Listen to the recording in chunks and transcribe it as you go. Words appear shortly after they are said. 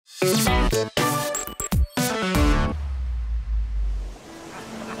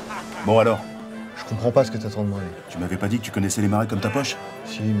Bon alors? Je comprends pas ce que t'attends de moi. Tu m'avais pas dit que tu connaissais les marais comme ta poche?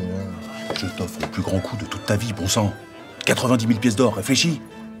 Si, mais ouais. Je t'offre le plus grand coup de toute ta vie, bon sang. 90 000 pièces d'or, réfléchis.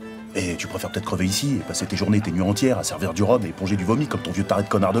 Et tu préfères peut-être crever ici et passer tes journées, tes nuits entières à servir du rhum et éponger du vomi comme ton vieux taré de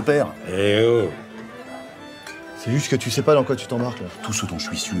connard de père. Eh oh! C'est juste que tu sais pas dans quoi tu t'embarques, là. Tout ce dont je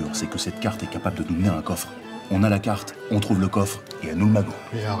suis sûr, c'est que cette carte est capable de nous mener à un coffre. On a la carte, on trouve le coffre, et à nous le magot.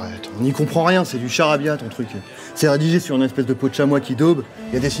 Mais arrête, on n'y comprend rien, c'est du charabia ton truc. C'est rédigé sur une espèce de peau de chamois qui daube,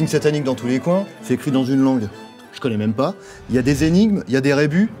 il y a des signes sataniques dans tous les coins, c'est écrit dans une langue. Je connais même pas. Il y a des énigmes, il y a des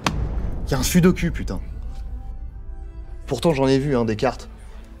rébus, il y a un sudoku, putain. Pourtant j'en ai vu, hein, des cartes.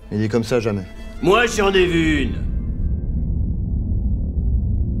 Mais il est comme ça jamais. Moi j'en ai vu une!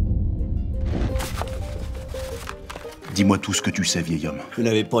 Dis-moi tout ce que tu sais, vieil homme. Vous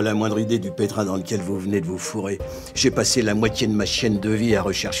n'avez pas la moindre idée du pétrin dans lequel vous venez de vous fourrer. J'ai passé la moitié de ma chaîne de vie à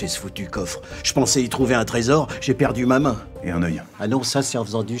rechercher ce foutu coffre. Je pensais y trouver un trésor, j'ai perdu ma main. Et un œil. Ah non, ça c'est en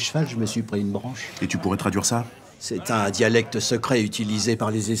faisant du cheval, je me suis pris une branche. Et tu pourrais traduire ça? C'est un dialecte secret utilisé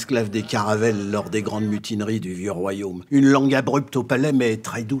par les esclaves des caravelles lors des grandes mutineries du vieux royaume. Une langue abrupte au palais mais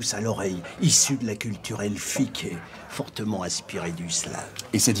très douce à l'oreille, issue de la culture elfique et fortement inspirée du slave.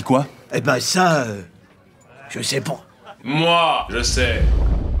 Et ça dit quoi? Eh ben ça, je sais pas. Moi, je sais.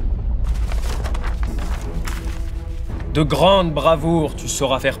 De grande bravoure tu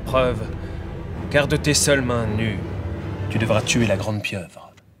sauras faire preuve, car de tes seules mains nues, tu devras tuer la grande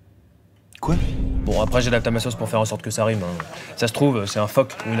pieuvre. Quoi? Bon, après j'adapte à ma sauce pour faire en sorte que ça rime. Hein. Ça se trouve, c'est un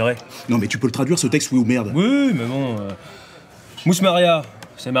phoque ou une raie. Non mais tu peux le traduire ce texte, oui ou merde? Oui, mais bon... Mousse Maria,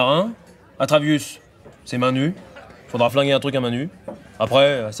 c'est marin. Atravius, c'est main nue. Faudra flinguer un truc à main nue.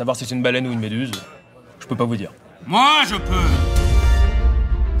 Après, à savoir si c'est une baleine ou une méduse, je peux pas vous dire. Moi, je peux.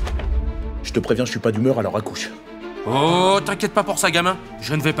 Je te préviens, je suis pas d'humeur, alors accouche. Oh, t'inquiète pas pour ça, gamin.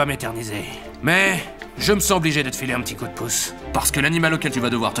 Je ne vais pas m'éterniser. Mais je me sens obligé de te filer un petit coup de pouce. Parce que l'animal auquel tu vas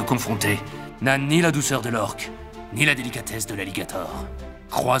devoir te confronter n'a ni la douceur de l'orque, ni la délicatesse de l'alligator.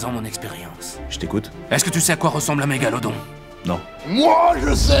 Crois en mon expérience. Je t'écoute. Est-ce que tu sais à quoi ressemble un mégalodon? Non. Moi,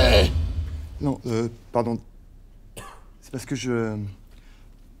 je sais! Non, pardon. C'est parce que je...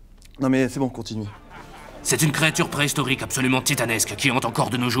 Non mais c'est bon, continue. C'est une créature préhistorique absolument titanesque qui hante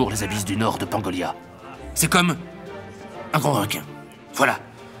encore de nos jours les abysses du nord de Pangolia. C'est comme un gros requin. Voilà.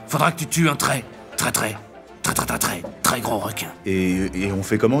 Faudra que tu tues un très gros requin. Et on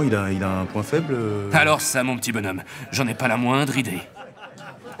fait comment? Il a un point faible? Alors ça, mon petit bonhomme, j'en ai pas la moindre idée.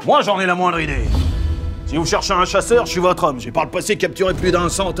 Moi, j'en ai la moindre idée. Si vous cherchez un chasseur, je suis votre homme. J'ai par le passé capturé plus d'un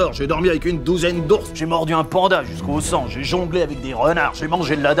centaure. J'ai dormi avec une douzaine d'ours. J'ai mordu un panda jusqu'au sang. J'ai jonglé avec des renards. J'ai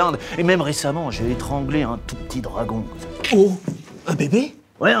mangé de la dinde. Et même récemment, j'ai étranglé un tout petit dragon. Oh, un bébé?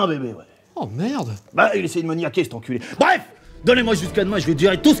 Ouais, un bébé, ouais. Oh merde! Bah, il essaie de me niaquer, cet enculé. Bref! Donnez-moi jusqu'à demain, je vais te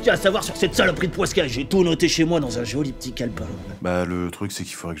dire tout ce qu'il y a à savoir sur cette saloperie de poiscaille. J'ai tout noté chez moi dans un joli petit calepin. Bah le truc c'est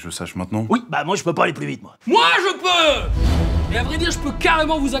qu'il faudrait que je sache maintenant. Oui, bah moi je peux pas aller plus vite, moi. Moi, je peux! Et à vrai dire, je peux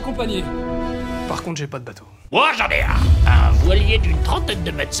carrément vous accompagner. Par contre, j'ai pas de bateau. Moi, j'en ai un voilier d'une trentaine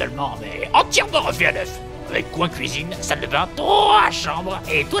de mètres seulement, mais entièrement refait à neuf. Avec coin cuisine, salle de bain, 3 chambres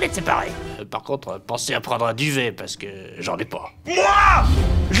et toilettes séparées. Par contre, pensez à prendre un duvet, parce que j'en ai pas. Moi,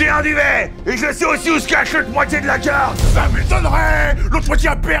 j'ai un duvet, et je sais aussi où se cache l'autre moitié de la carte. Ça m'étonnerait. L'autre moitié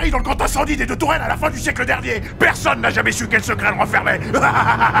a péri dans le grand incendie des deux Touraines à la fin du siècle dernier. Personne n'a jamais su quel secret le renfermait.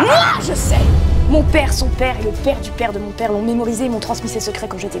 Moi, je sais. Mon père, son père et le père du père de mon père l'ont mémorisé et m'ont transmis ses secrets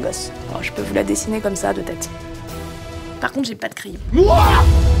quand j'étais gosse. Oh, je peux vous la dessiner comme ça, de tête. Par contre, j'ai pas de crayon. Moi,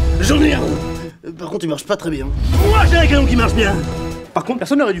 j'en ai un. Par contre, il marche pas très bien. Moi, j'ai un crayon qui marche bien. Par contre,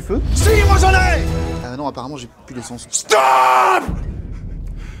 personne n'aurait du feu. Si, moi j'en ai. Non, apparemment, j'ai plus d'essence. Stop.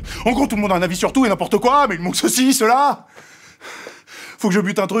 En gros, tout le monde a un avis sur tout et n'importe quoi, mais il manque ceci, cela. Faut que je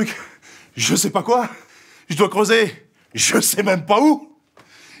bute un truc. Je sais pas quoi. Je dois creuser. Je sais même pas où.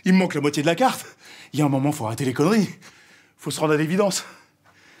 Il me manque la moitié de la carte. Il y a un moment, faut arrêter les conneries. Faut se rendre à l'évidence.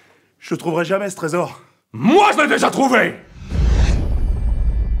 Je trouverai jamais ce trésor. Moi, je l'ai déjà trouvé.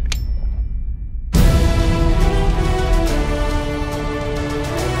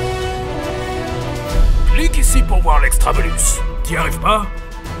 Clique ici pour voir l'extra bonus. T'y arrives pas?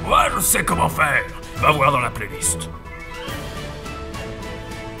 Moi, je sais comment faire. Va voir dans la playlist.